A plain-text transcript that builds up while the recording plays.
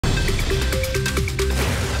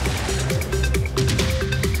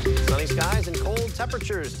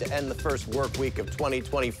temperatures to end the first work week of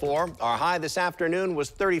 2024. Our high this afternoon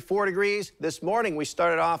was 34 degrees. This morning we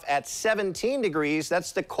started off at 17 degrees.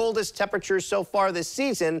 That's the coldest temperature so far this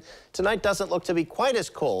season. Tonight doesn't look to be quite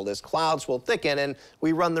as cold as clouds will thicken, and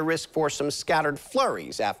we run the risk for some scattered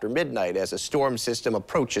flurries after midnight as a storm system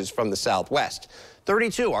approaches from the southwest.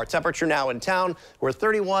 32 our temperature now in town. We're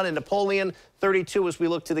 31 in Napoleon, 32 as we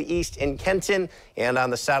look to the east in Kenton, and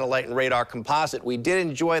on the satellite and radar composite. We did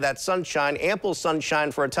enjoy that sunshine, ample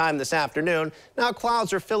sunshine for a time this afternoon. Now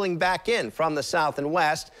clouds are filling back in from the south and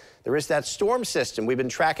west. There is that storm system. We've been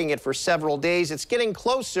tracking it for several days. It's getting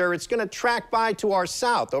closer. It's going to track by to our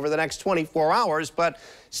south over the next 24 hours, but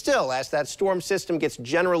still, as that storm system gets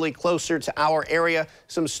generally closer to our area,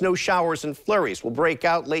 some snow showers and flurries will break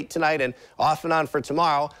out late tonight and off and on for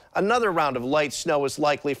tomorrow. Another round of light snow is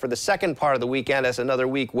likely for the second part of the weekend as another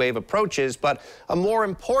weak wave approaches, but a more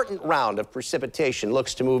important round of precipitation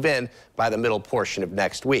looks to move in by the middle portion of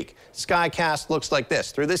next week. Skycast looks like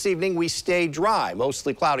this. Through this evening, we stay dry,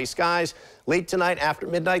 mostly cloudy skies. Late tonight after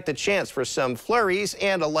midnight, the chance for some flurries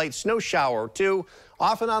and a light snow shower or two.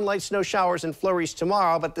 Off and on light snow showers and flurries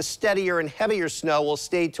tomorrow, but the steadier and heavier snow will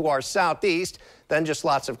stay to our southeast. Then just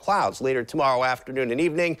lots of clouds later tomorrow afternoon and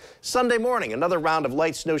evening. Sunday morning, another round of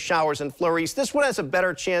light snow showers and flurries. This one has a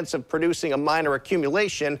better chance of producing a minor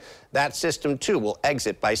accumulation. That system, too, will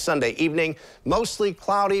exit by Sunday evening. Mostly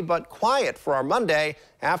cloudy but quiet for our Monday.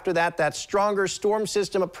 After that, that stronger storm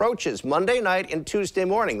system approaches Monday night and Tuesday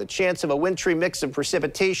morning. The chance of a wintry mix of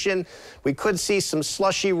precipitation. We could see some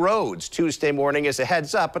slushy roads Tuesday morning as a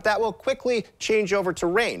heads up, but that will quickly change over to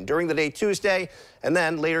rain during the day Tuesday. And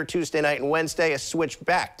then later Tuesday night and Wednesday, a switch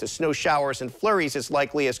back to snow showers and flurries is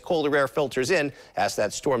likely as colder air filters in as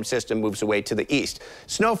that storm system moves away to the east.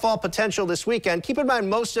 Snowfall potential this weekend. Keep in mind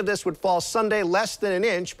most of this would fall Sunday, less than an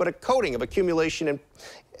inch, but a coating of accumulation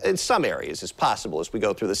in some areas is possible as we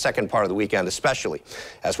go through the second part of the weekend, especially.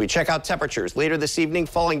 As we check out temperatures later this evening,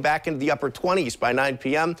 falling back into the upper 20s by 9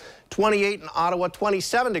 p.m. 28 in Ottawa,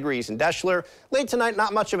 27 degrees in Deschler. Late tonight,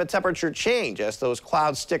 not much of a temperature change as those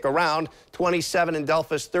clouds stick around. 27 in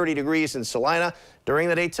Delphos, 30 degrees in Salina. During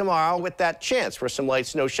the day tomorrow, with that chance for some light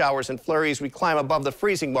snow showers and flurries, we climb above the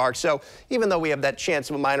freezing mark. So even though we have that chance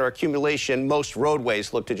of a minor accumulation, most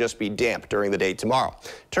roadways look to just be damp during the day tomorrow.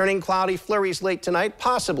 Turning cloudy, flurries late tonight,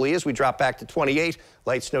 possibly as we drop back to 28.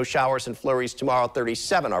 Light snow showers and flurries tomorrow,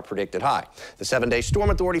 37 are predicted high. The 7-day Storm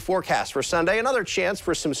Authority forecast for Sunday, another chance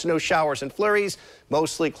for some snow showers and flurries,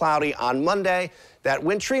 mostly cloudy on Monday. That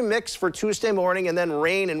wintry mix for Tuesday morning and then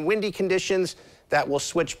rain and windy conditions. That will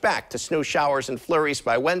switch back to snow showers and flurries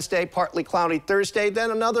by Wednesday, partly cloudy Thursday.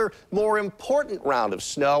 Then another more important round of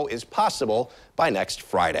snow is possible by next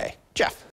Friday. Jeff.